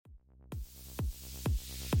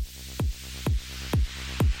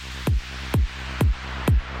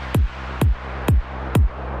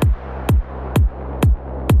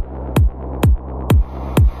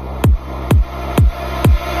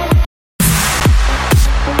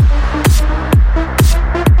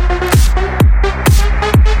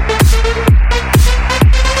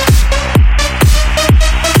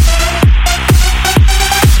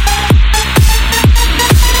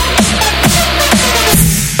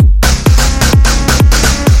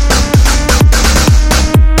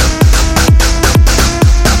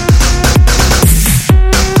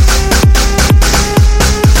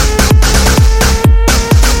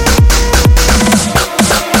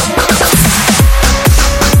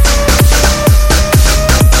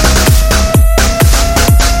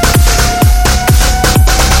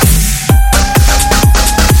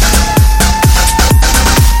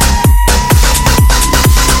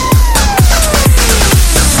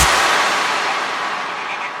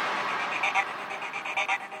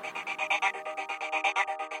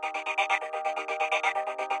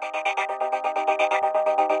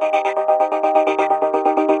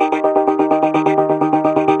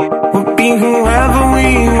whoever we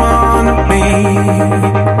wanna be.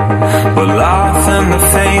 We'll laugh in the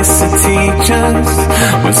face of teachers.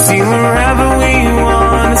 We'll see wherever we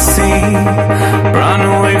wanna see. Run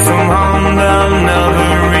away from home, they'll never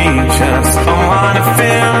reach us. I wanna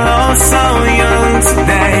feel oh so young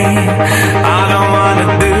today. I don't wanna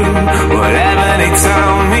do whatever they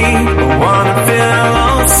tell me. I wanna feel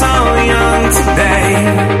oh so young today.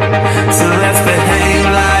 So let's behave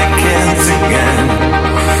like kids again.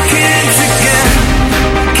 Kids again,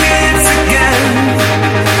 kids again.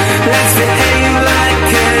 Let's behave like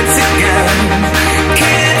kids again.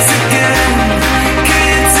 Kids again,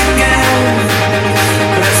 kids again.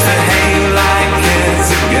 Let's behave like kids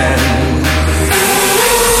again.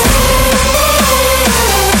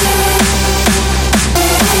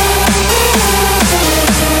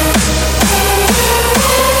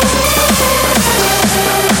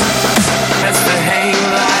 Let's behave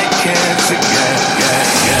like kids again.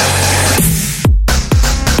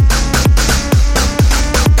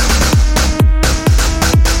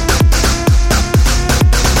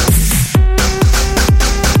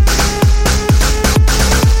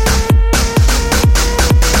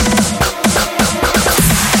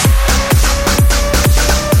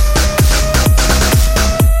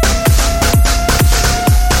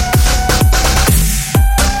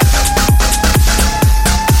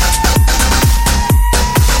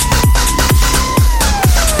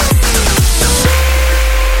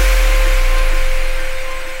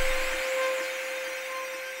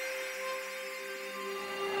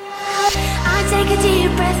 Take a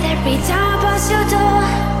deep breath every time I pass your door.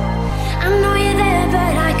 I know you're there,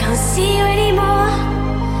 but I can't see you anymore.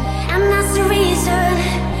 And that's the reason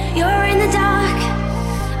you're in the dark.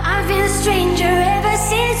 I've been a stranger ever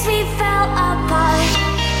since we fell apart.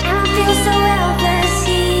 And I feel so helpless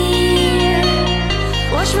here.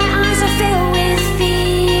 Watch my eyes are filled with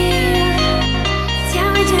fear. Tell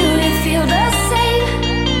me, do you feel the same?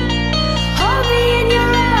 Hold me in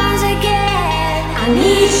your arms again. I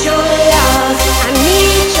need your love, I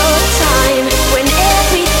need your time. When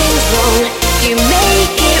everything's wrong, you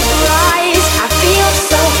make it right. I feel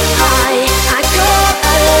so high, I go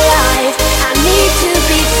alive. I need to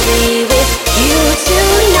be free with you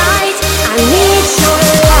tonight. I need your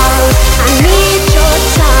love, I need your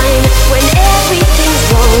time. When everything's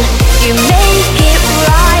wrong, you make it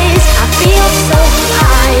right. I feel so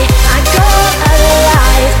high, I go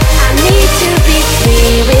alive. I need to be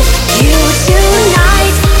free with you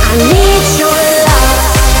tonight. I need your love.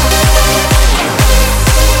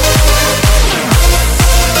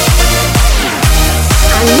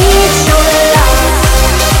 I need your love.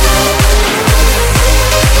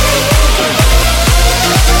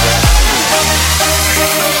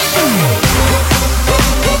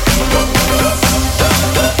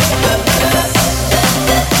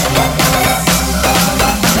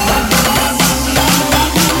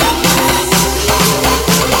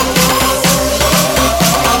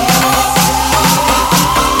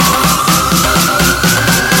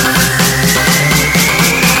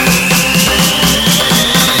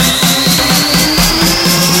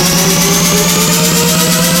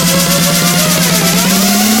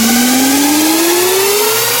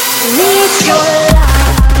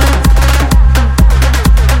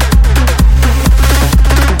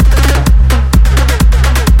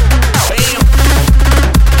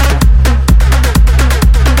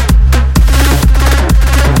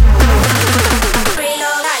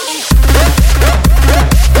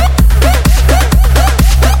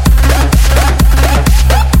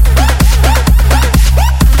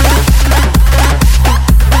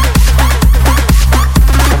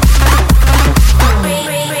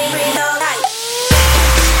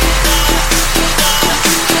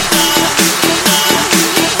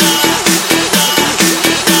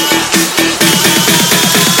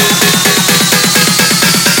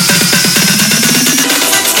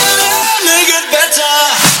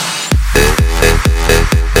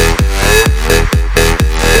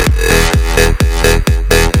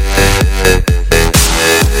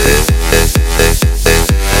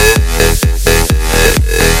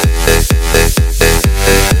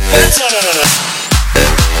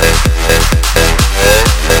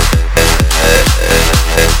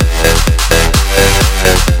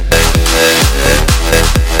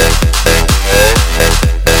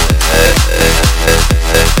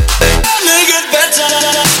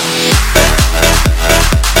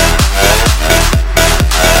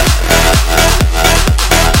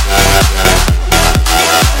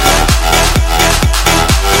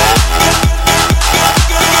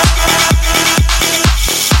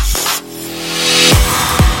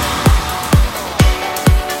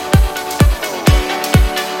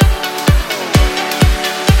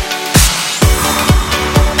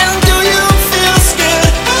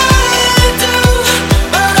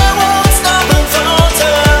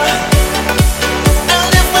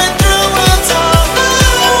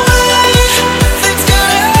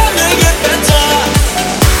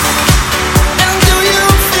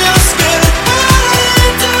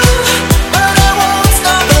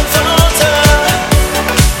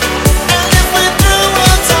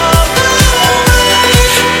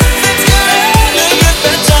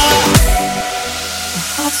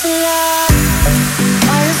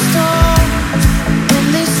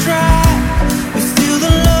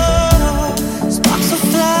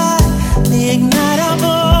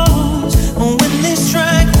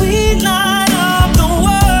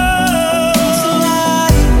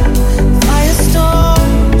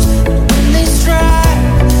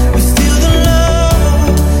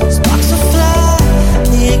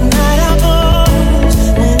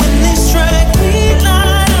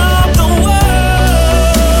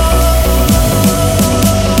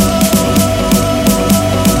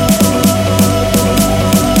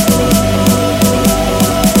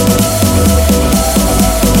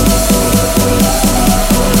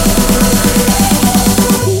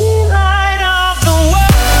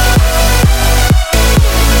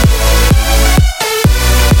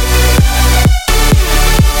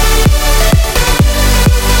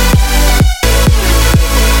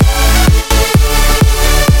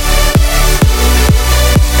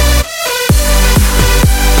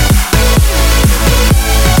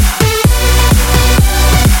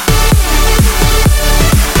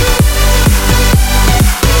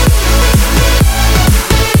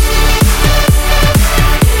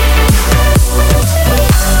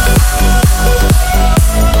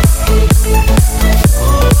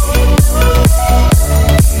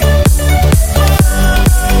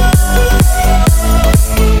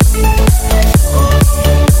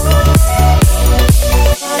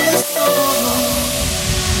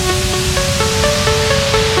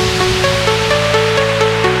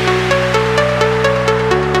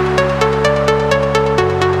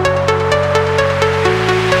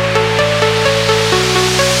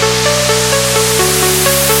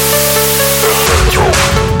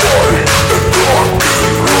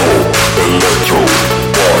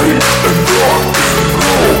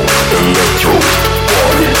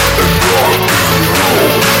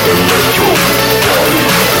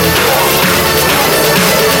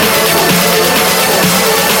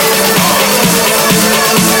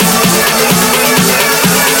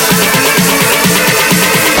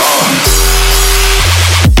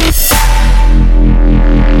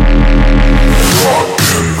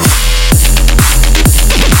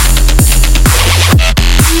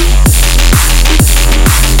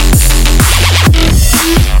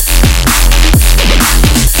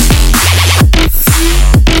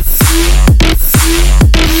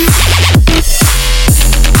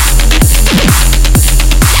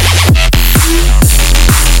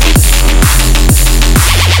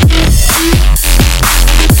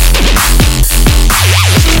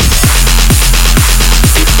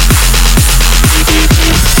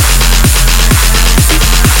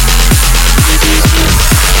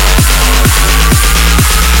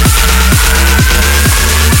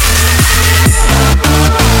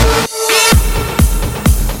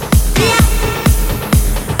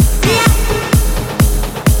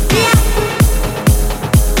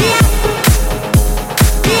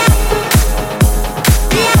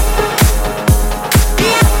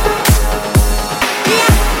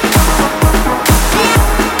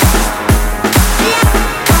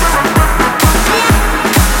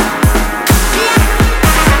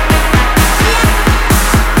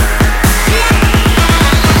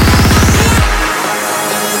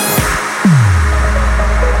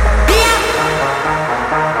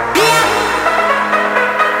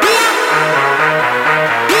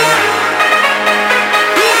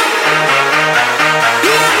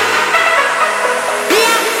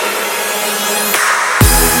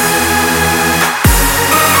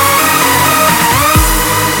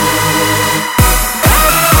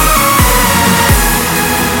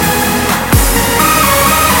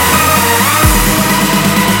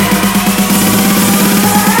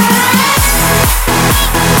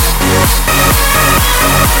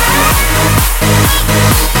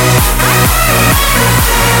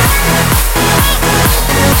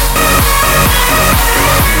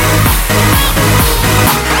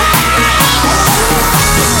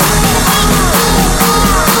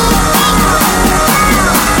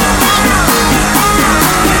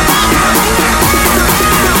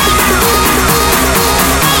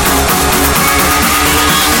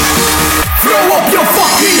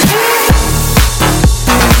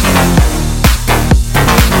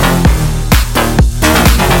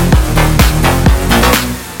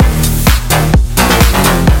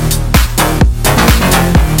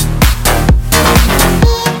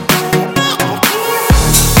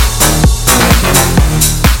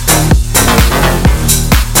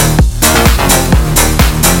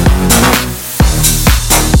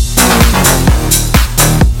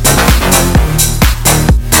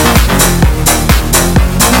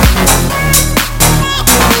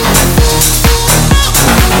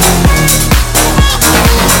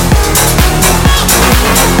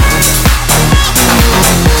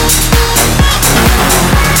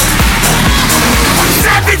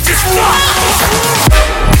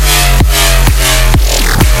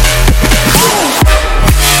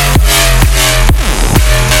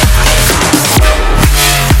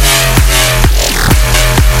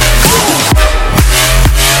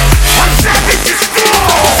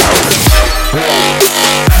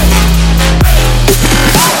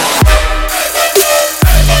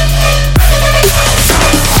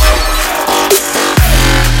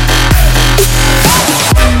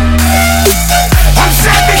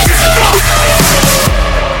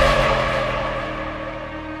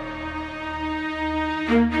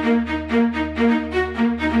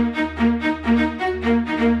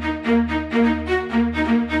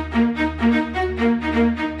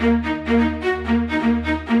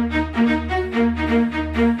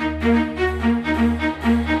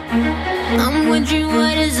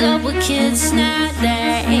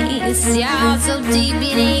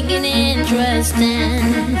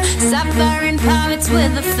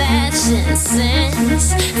 fashion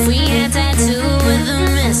sense. Free hand tattoo with a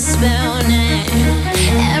misspelled name.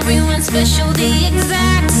 Everyone's special the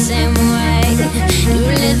exact same way. You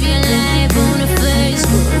live your life on a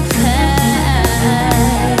Facebook page.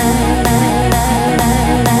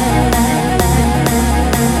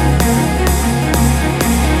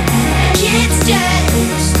 Kids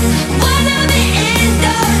just wanna be in,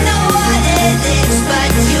 don't know what it is,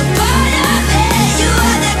 but you're part of it. You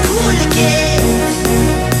are the cool kid.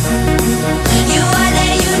 You are the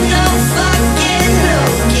you know fucking no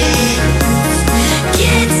kids.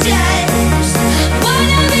 Kids just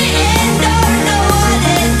wanna be in, don't know what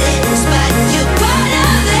it is, but you're part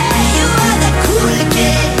of it. You are the cool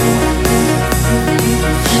kid.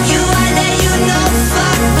 You are the you know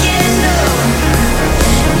fucking no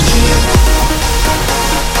kid.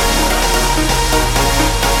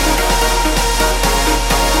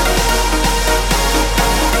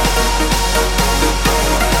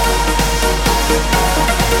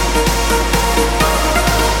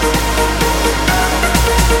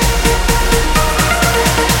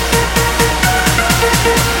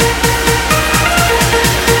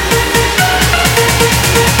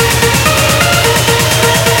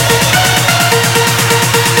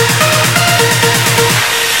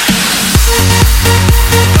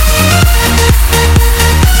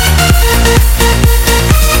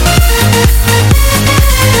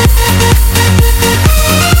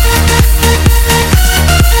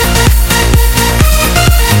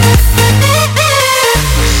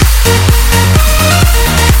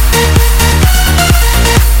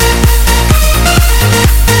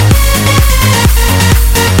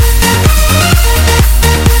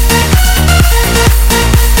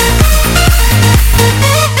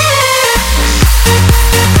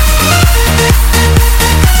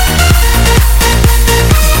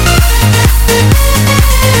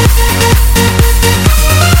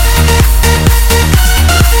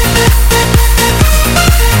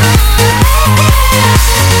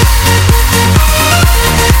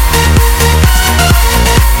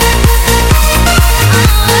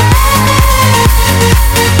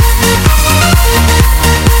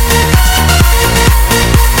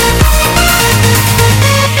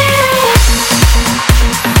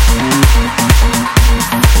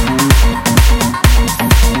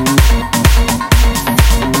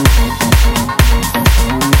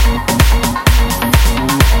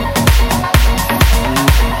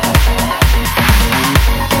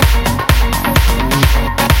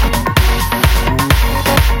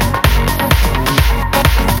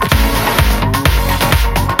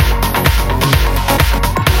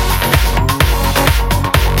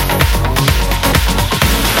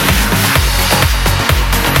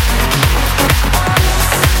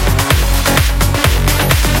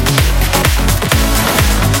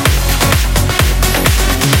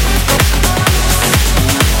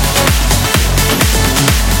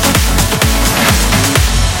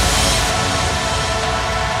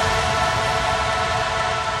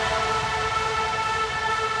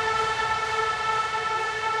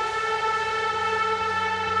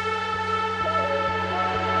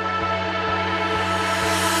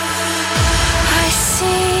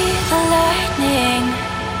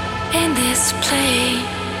 In this plane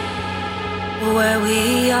where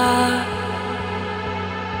we are,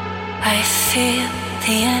 I feel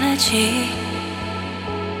the energy.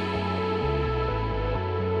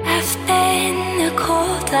 I've been the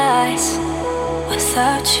cold ice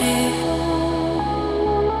without you,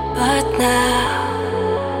 but now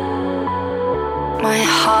my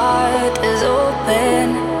heart is open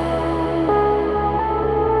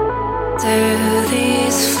to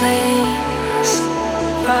these flames.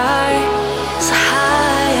 Rise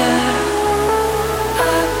higher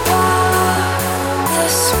above the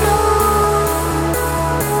smoke.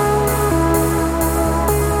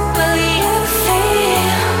 Will you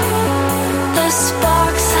feel the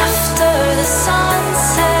sparks after the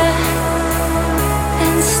sunset?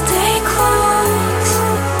 And stay close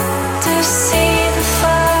to see the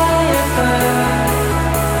fire burn.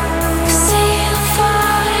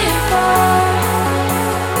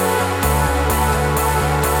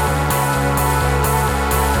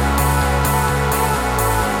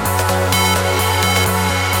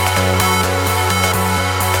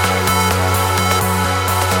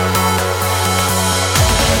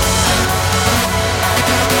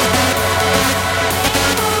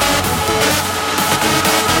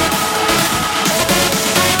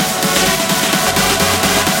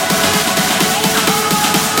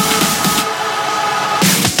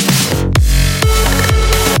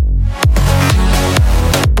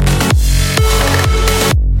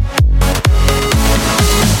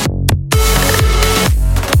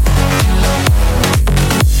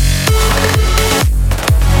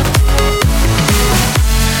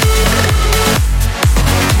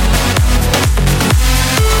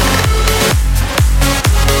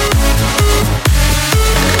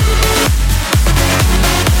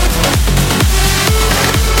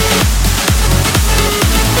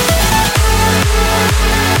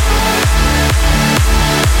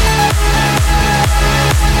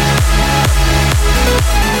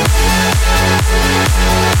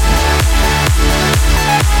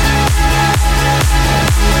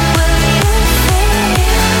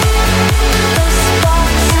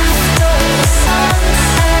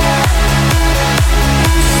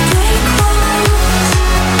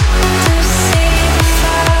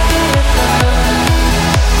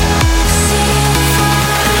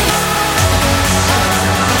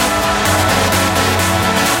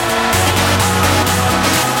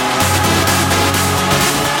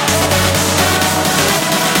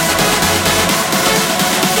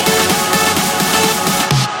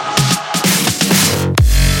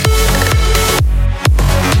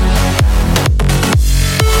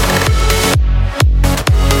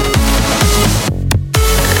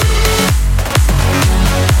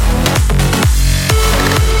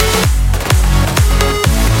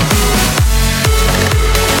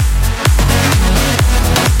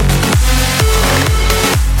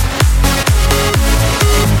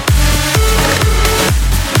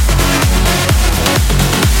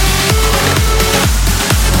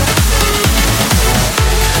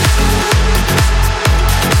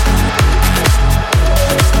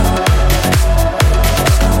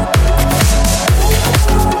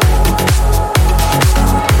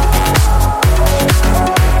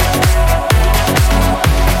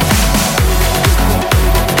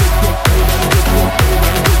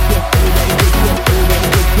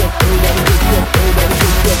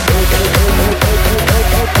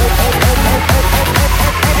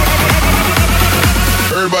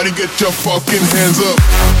 Everybody get your fucking hands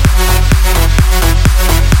up.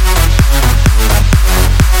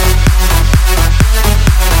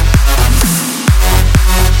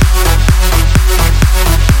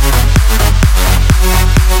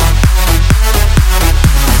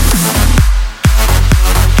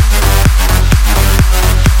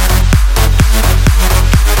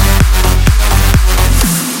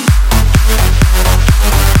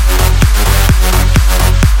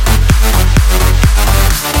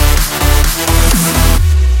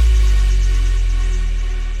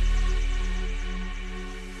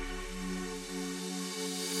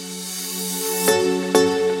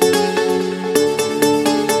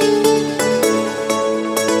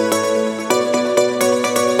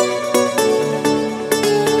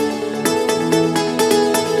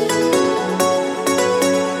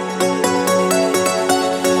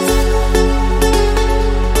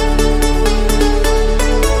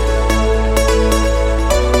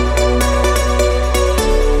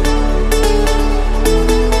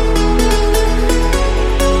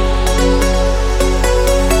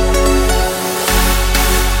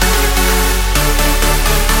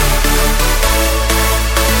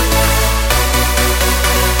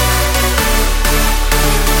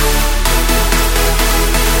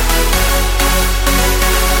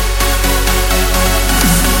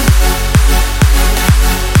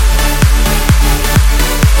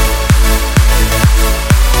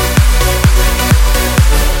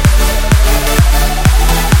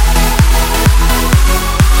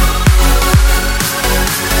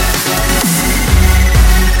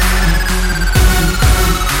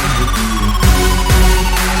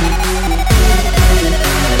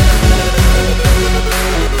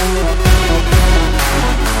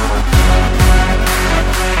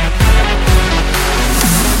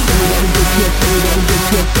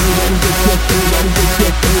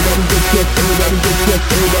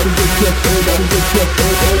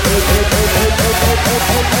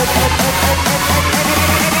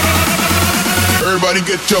 Everybody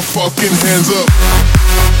get your fucking hands up.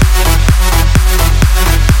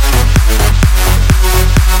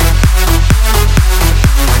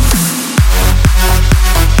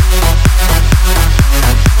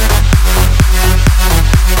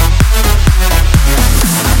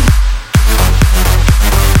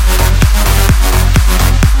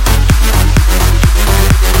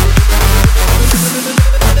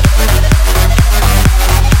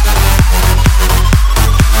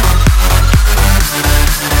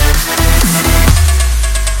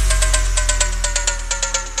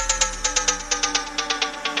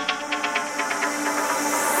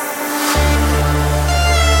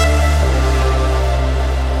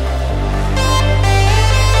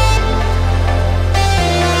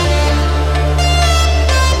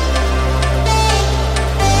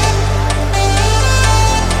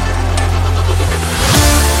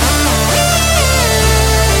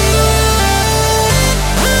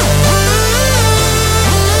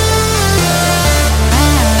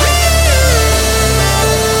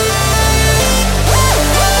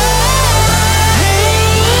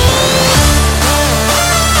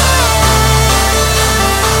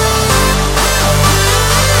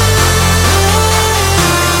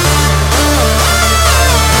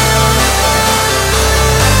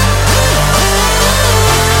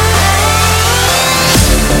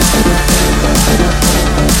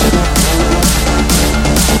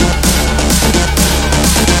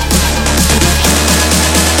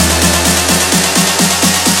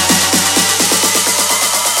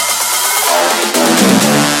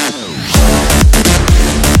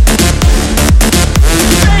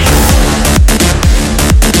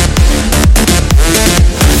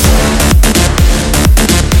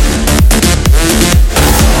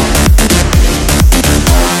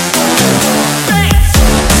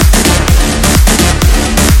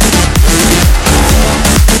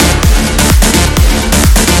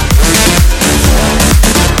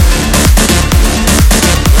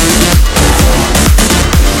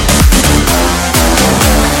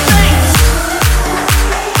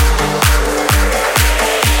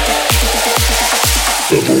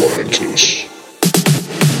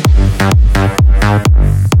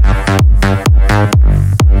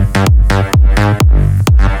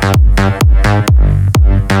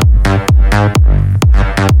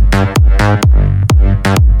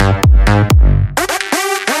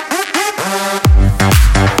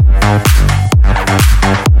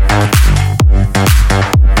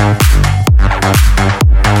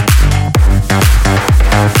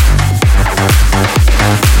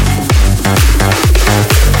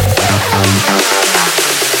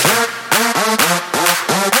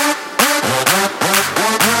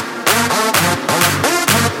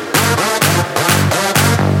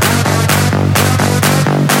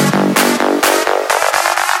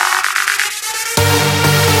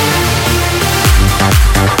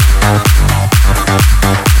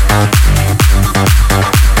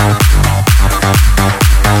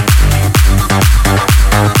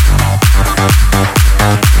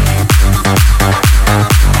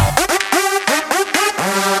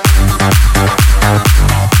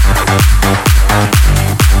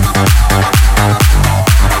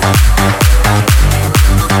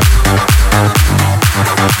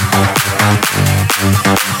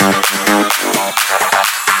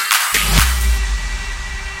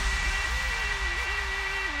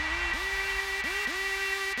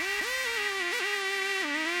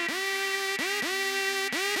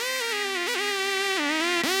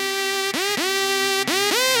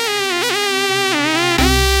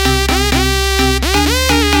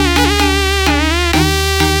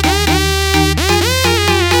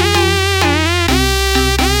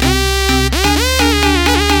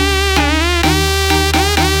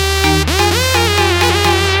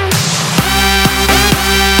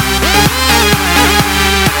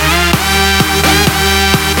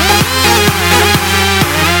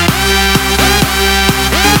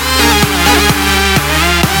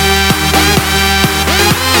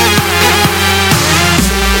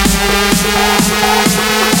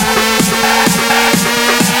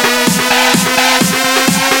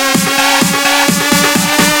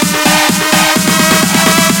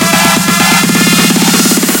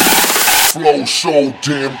 so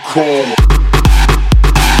damn cold.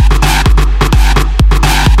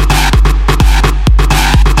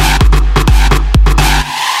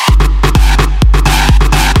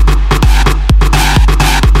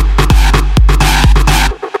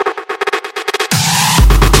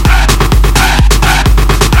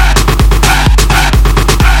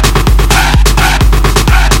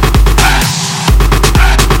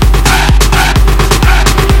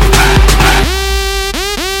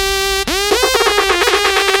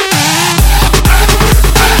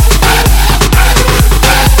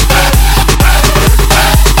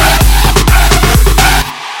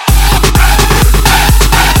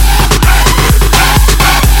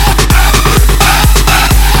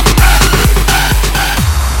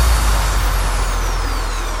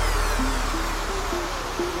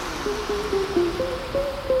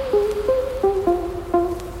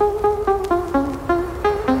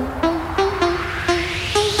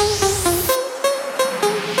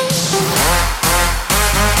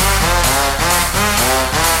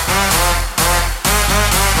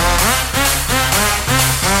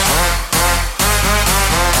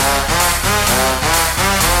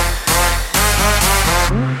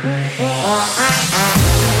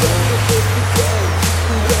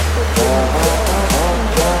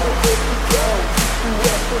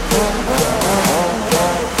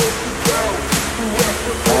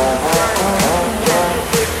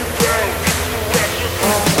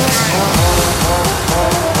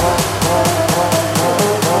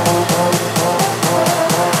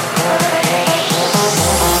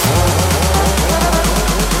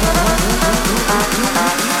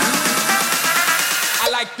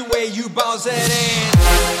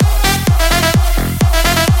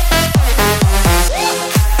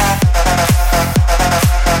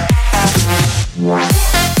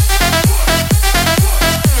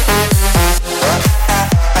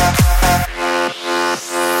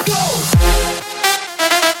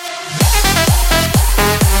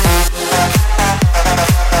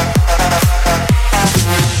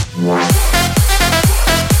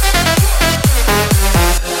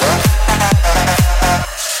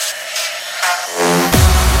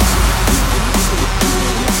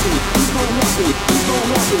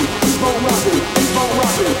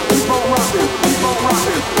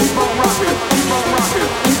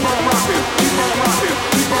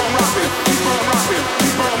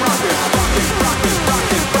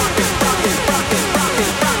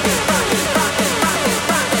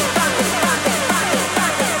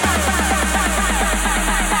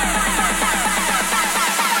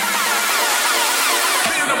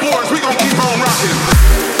 We gon'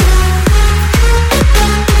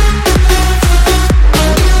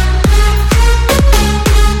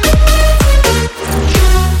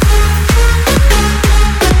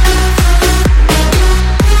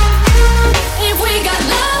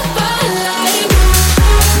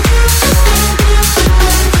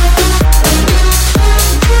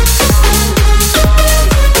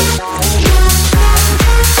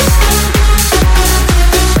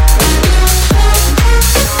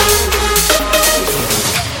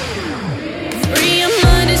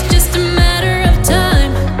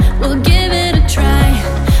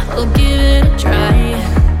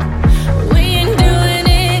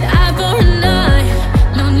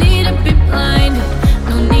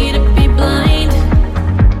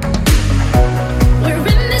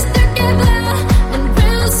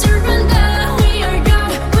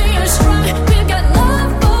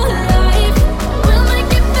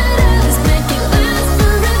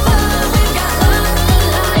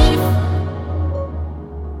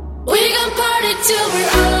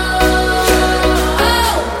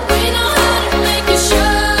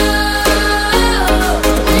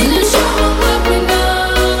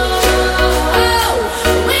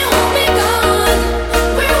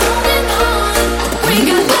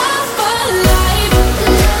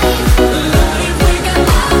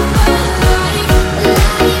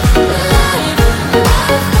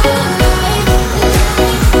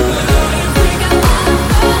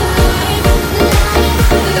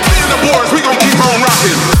 keep on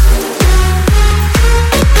rocking.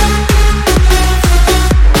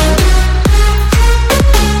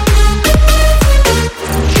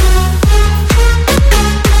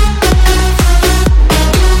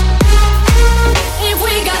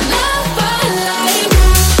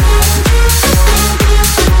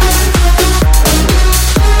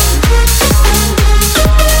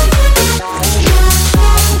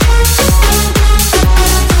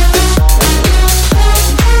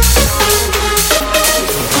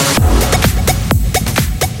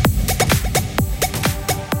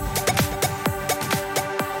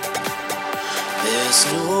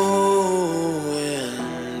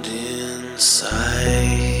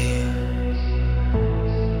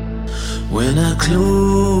 when I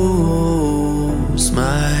close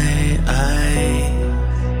my eyes,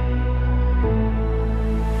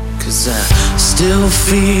 'cause I still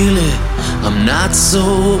feel it, I'm not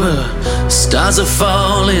sober. Stars are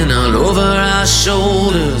falling all over our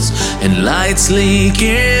shoulders, and lights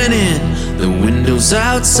leaking in the windows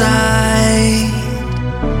outside.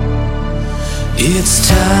 It's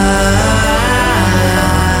time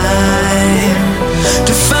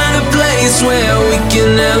to find a place where we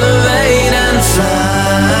can elevate and fly.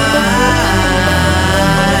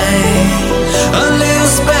 A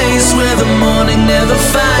little space where the morning never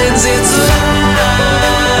finds its light.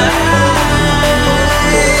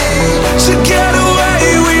 To get away,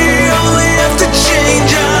 we only have to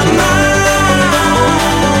change our minds.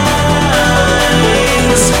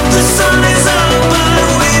 The sun is up, but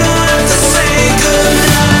we don't have to say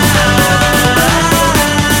goodnight.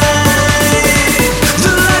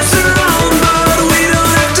 The lights are on, but we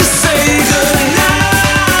don't have to say goodnight.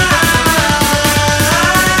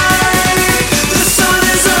 The sun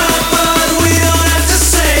is up, but we don't have to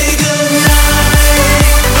say goodnight.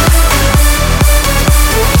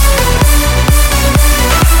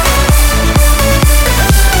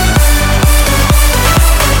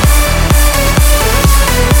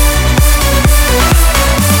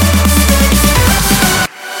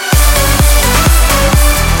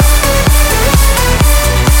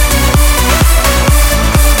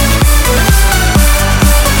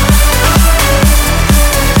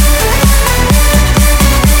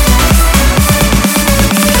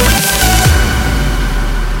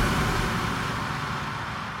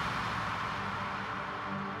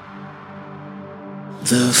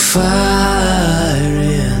 The fire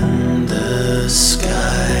in the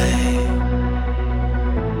sky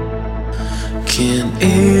can't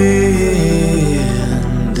end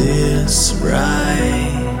this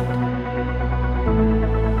right.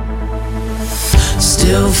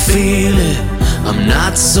 Still feel it, I'm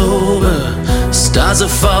not sober. Stars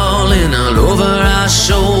are falling all over our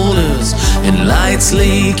shoulders, and lights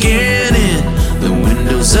leaking in the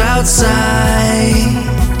windows outside.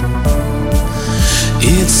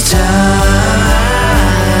 It's time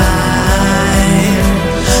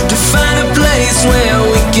to find a place where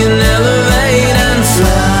we can elevate and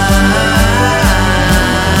fly.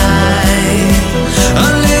 A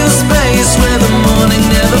little space where the morning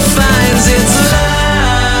never finds its light.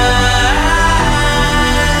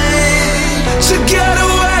 To get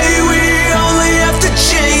away, we only have to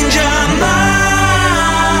change our minds.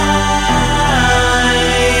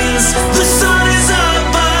 The sun is up,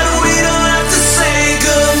 but we don't have to say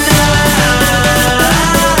goodnight.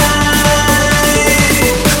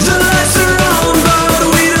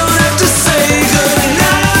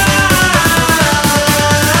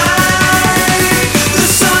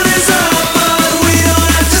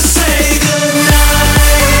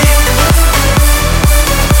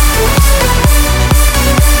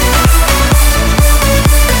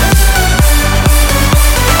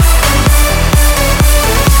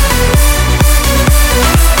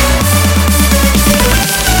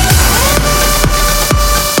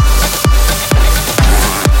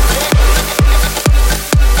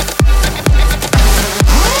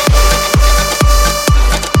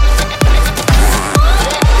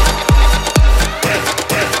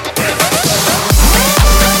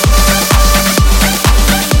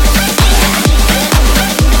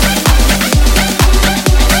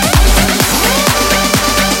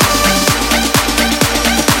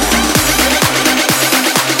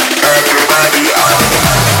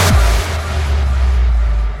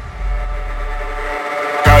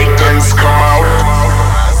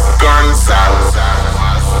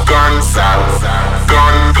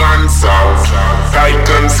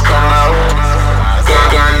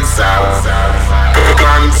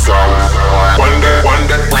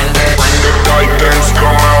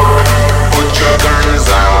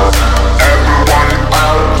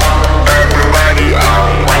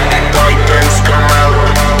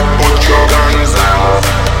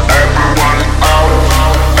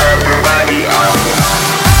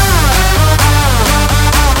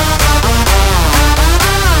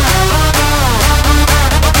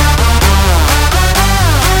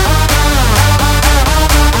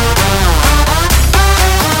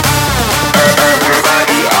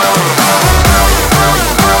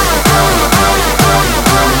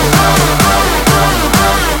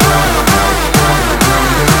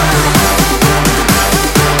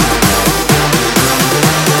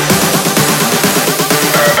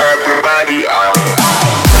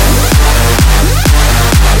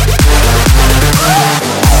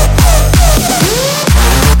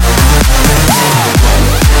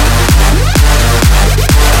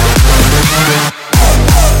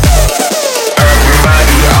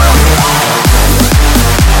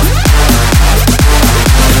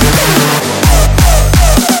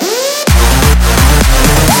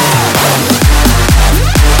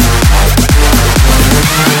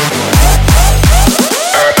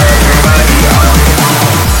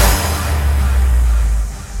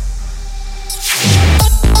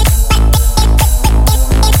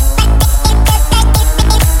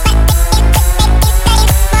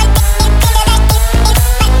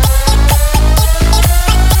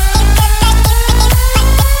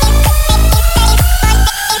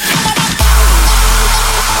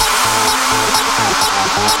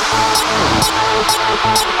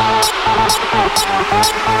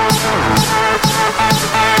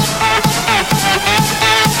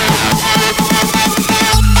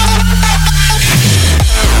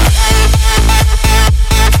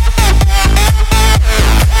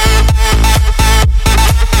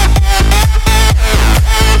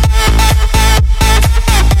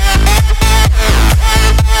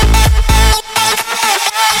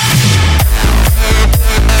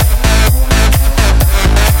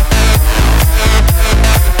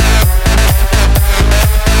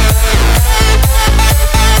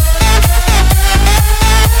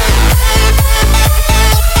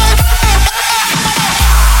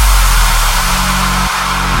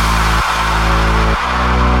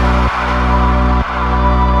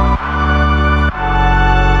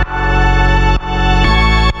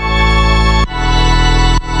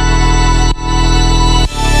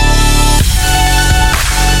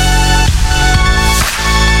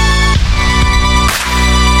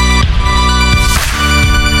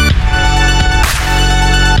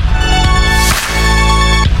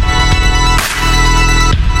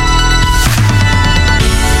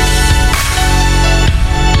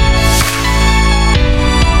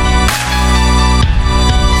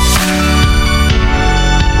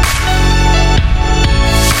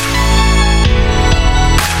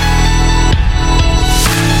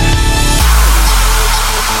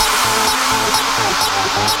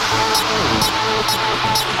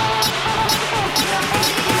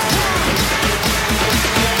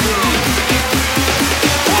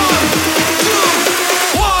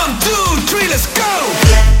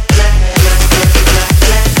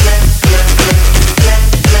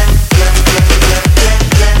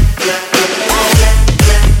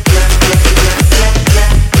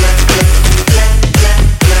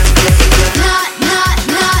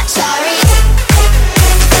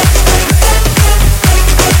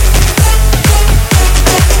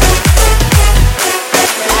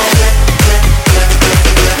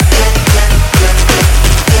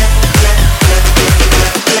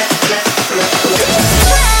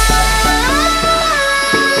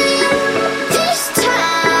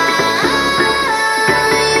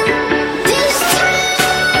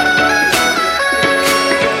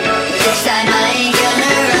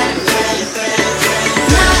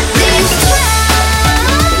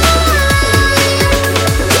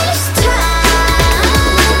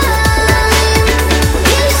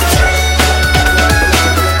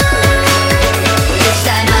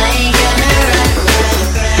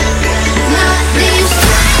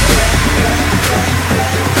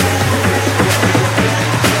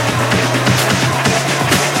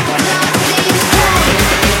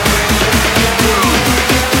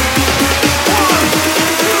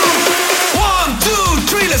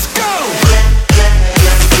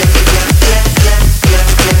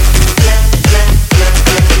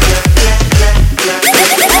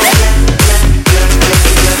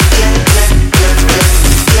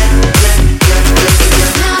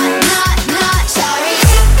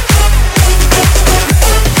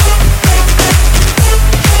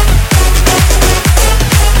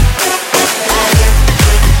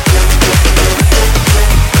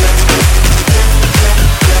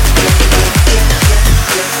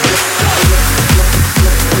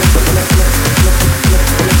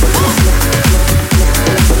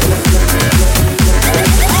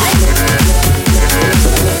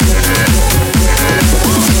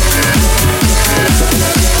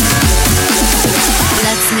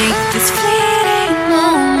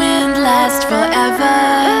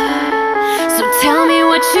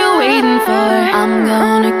 for. I'm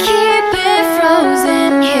gonna keep it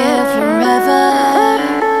frozen here forever.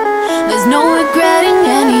 There's no regretting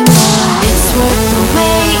anymore. It's worth the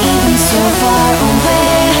wait, even so far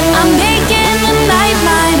away. I'm making the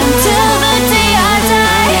lifeline until the day I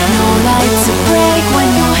die. No light to break when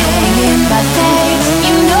you're hanging by faith.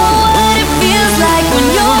 You know what it feels like when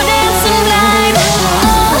you're dancing blind.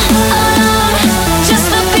 Just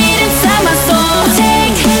the beat inside my soul.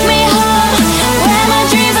 Take me home, where my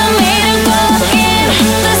dreams are made of gold. In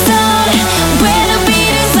the zone, where the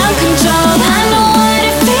beat is uncontrolled. I know what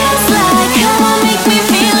it feels like. Come on, make me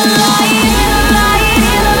feel alive.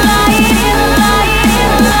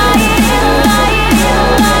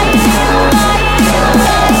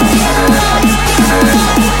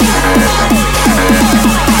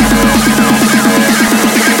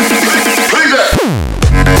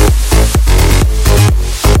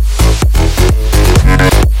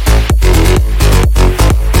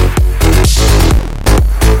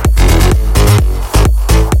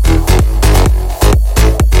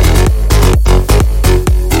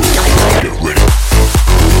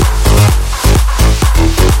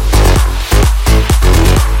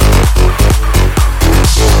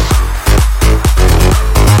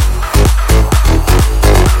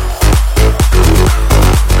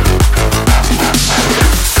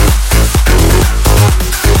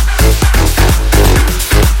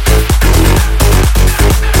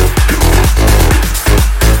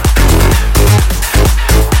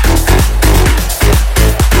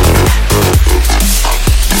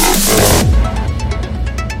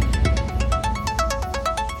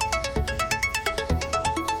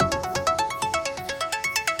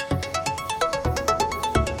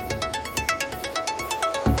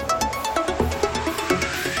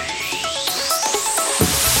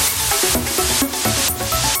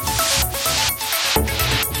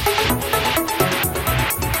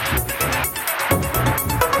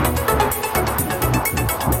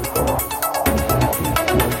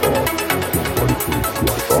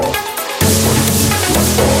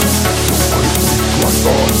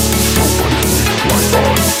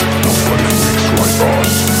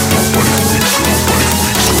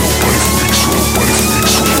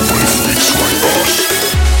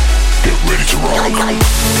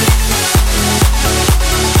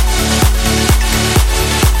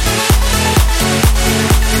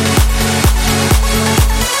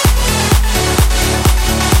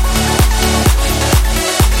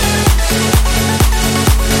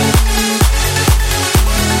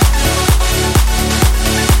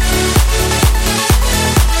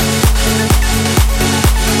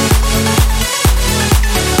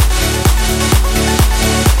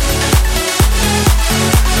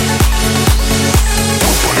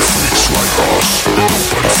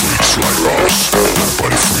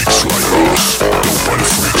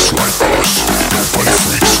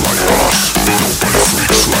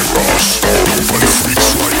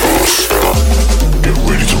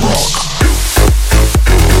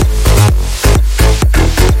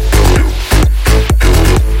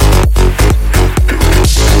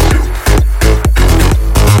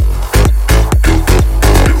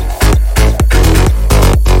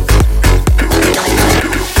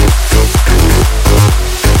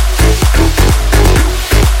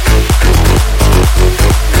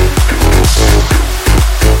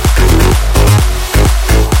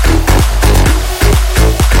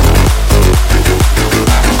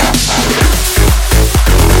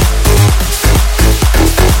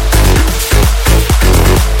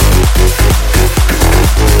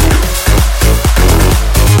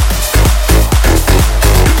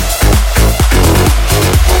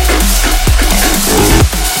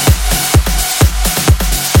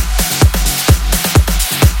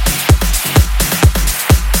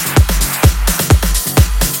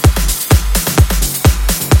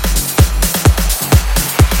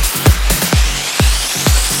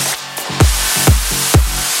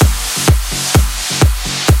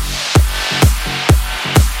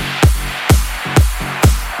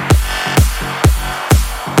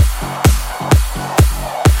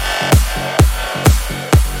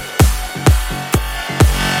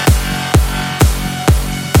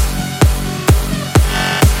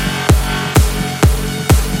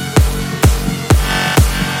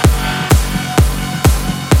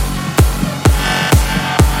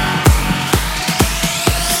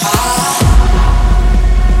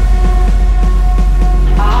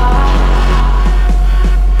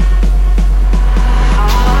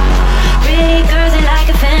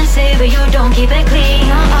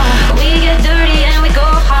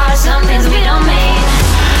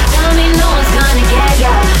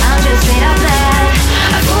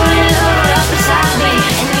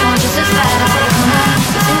 Just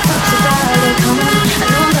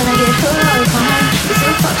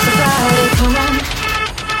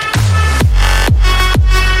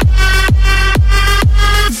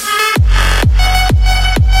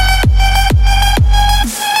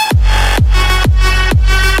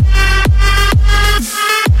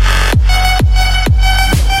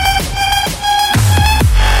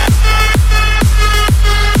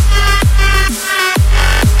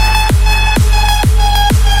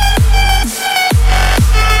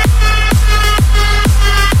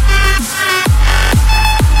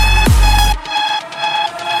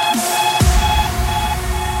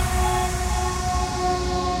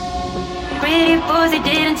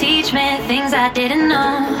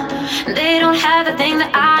They don't have the thing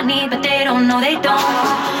that I need, but they don't know they don't.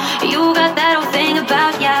 You got that old thing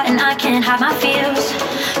about ya, and I can't hide my feels.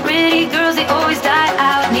 Pretty girls, they always die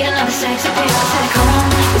out. Need another sex appeal. I said, come on,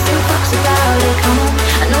 let's see what fucks about it. Come on,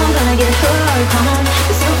 I know I'm gonna get hurt. Come on,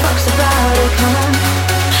 let's see what fucks about it. Come on,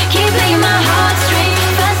 keep playing my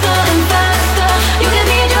heartstrings faster and faster. You can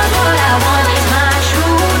be just what I want. It's my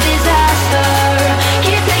true disaster.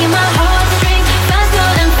 Keep playing my heartstrings faster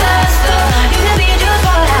and faster. You can be just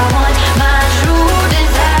what I want. My true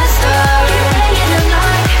disaster. Keep playing it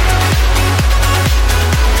like.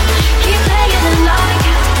 Keep playing it like.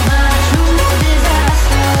 My true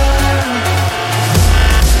disaster.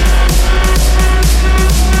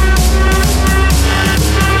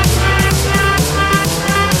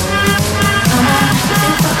 Come on, let's see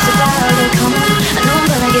what fucks about it. Come on, I know I'm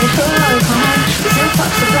gonna get hurt. Come on, let's see what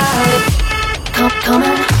fucks about it. Come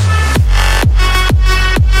on.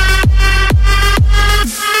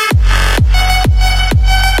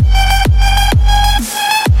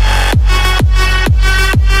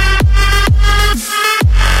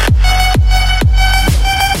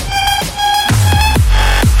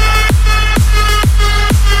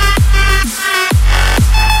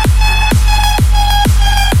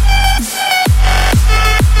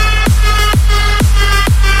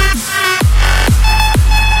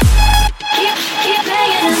 Keep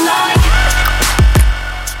playing it like.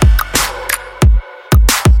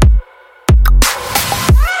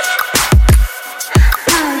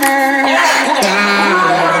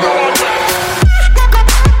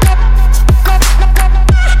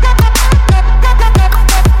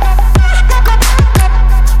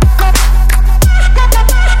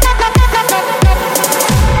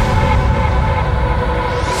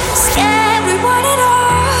 Everyone at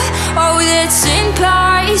all, oh, that's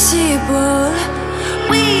impossible.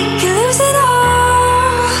 We can lose it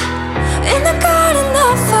all in the garden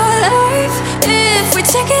of our life. If we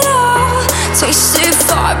take it all, taste it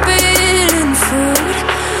forbidden fruit.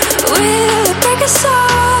 Will it break us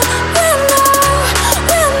all? We'll know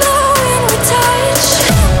when we touch.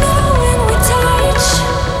 We'll know when we touch.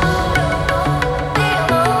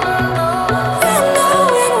 We'll know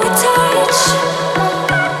when we touch.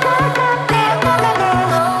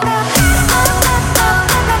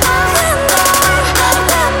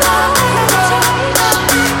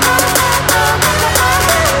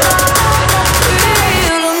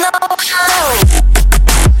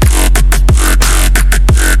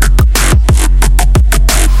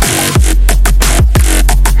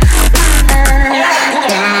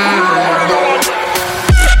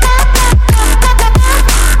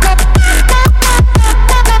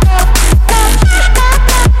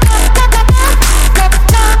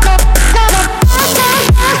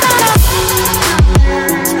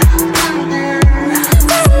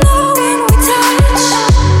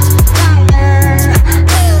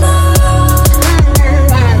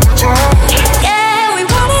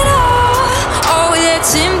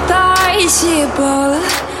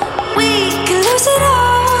 We can lose it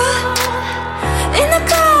all in the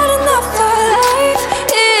garden of our life.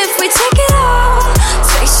 If we take it all,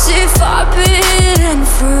 taste it forbidden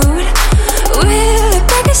fruit. Will it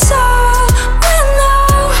break us all? We'll know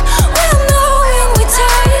when we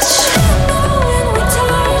touch. We'll know when we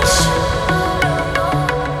touch.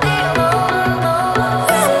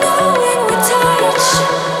 We'll know when we touch.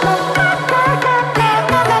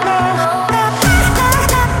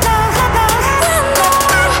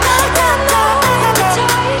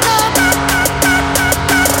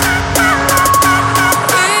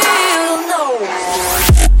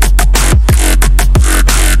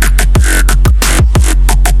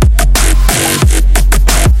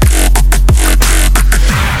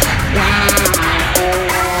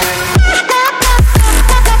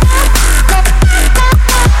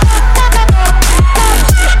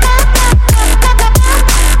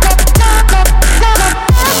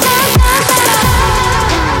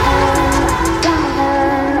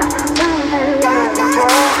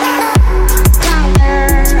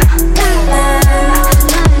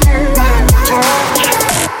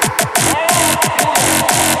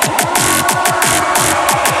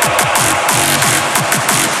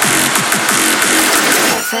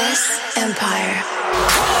 Empire.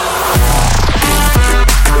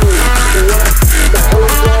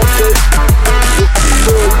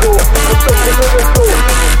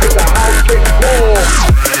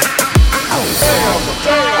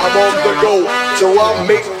 I'm on the go, so I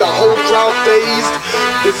make the whole crowd dazed.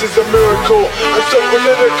 This is a miracle, I'm so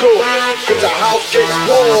political, cause the house gets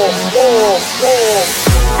warm, warm, warm.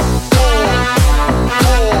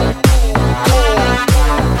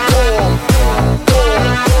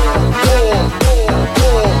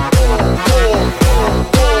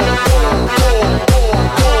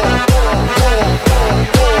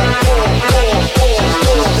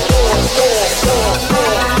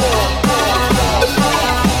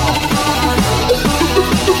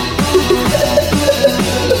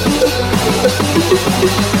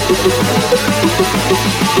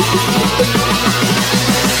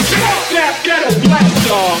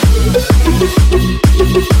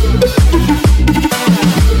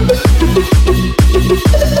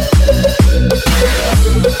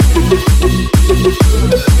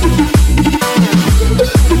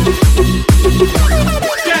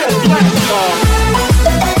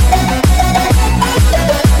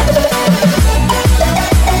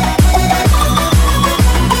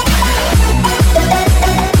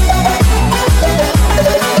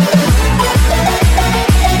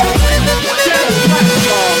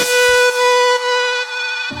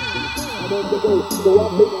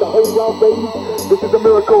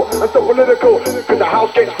 lyrical and so political, cause the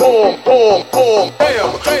house gets boom, boom, boom, bam.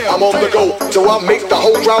 I'm on the go, so I make the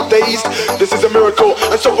whole crowd dazed. This is a miracle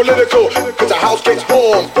and so political, cause the house gets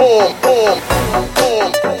boom, boom, boom, boom,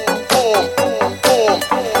 boom, boom, boom,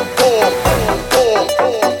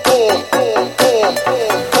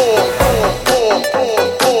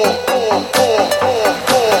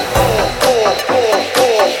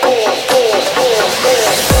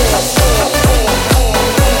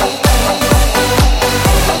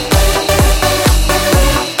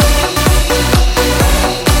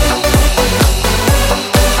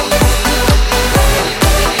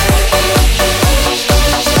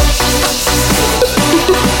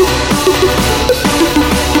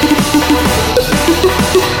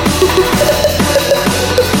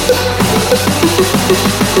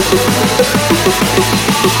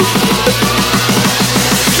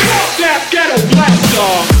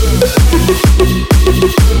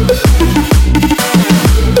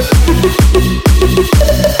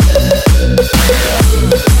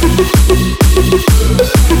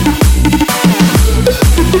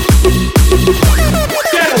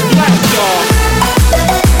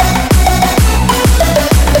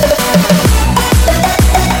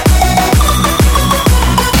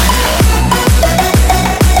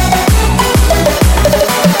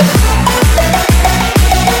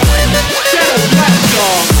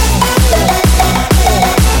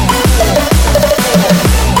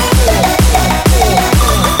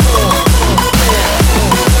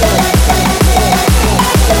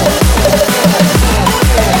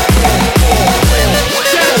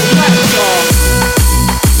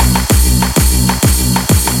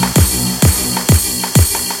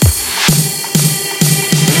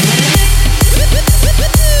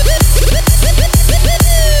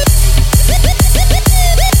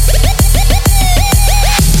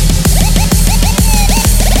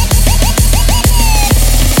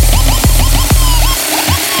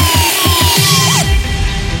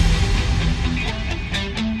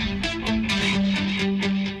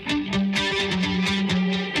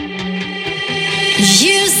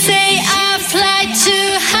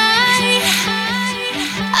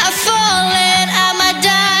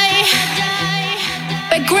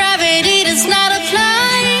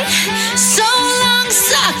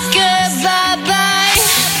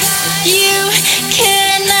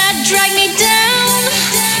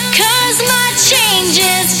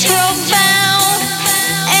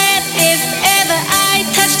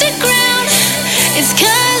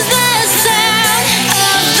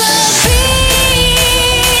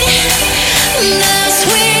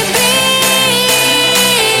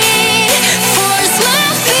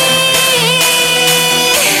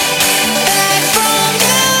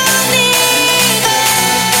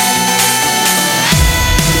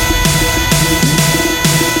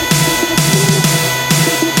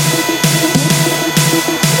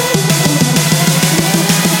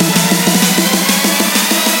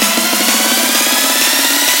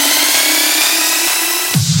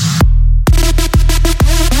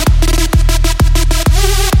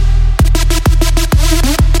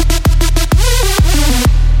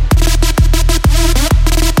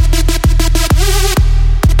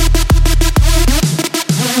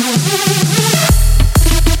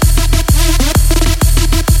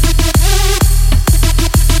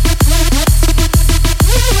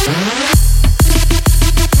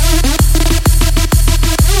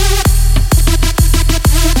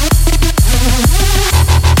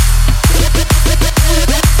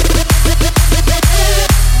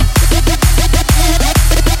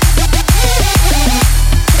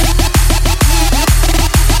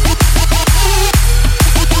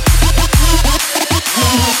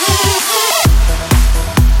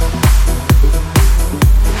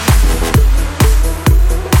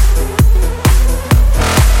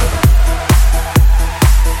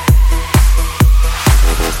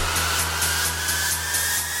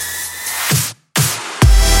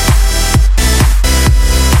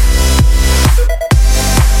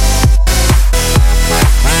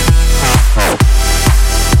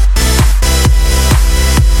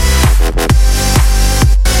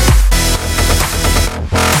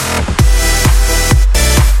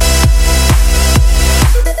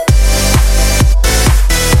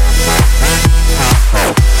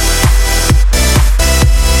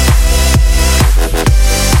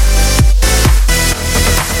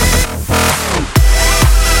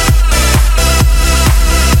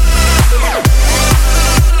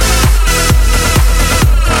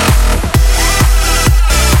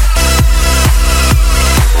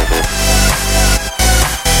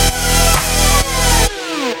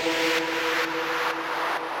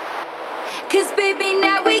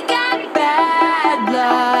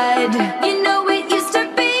 that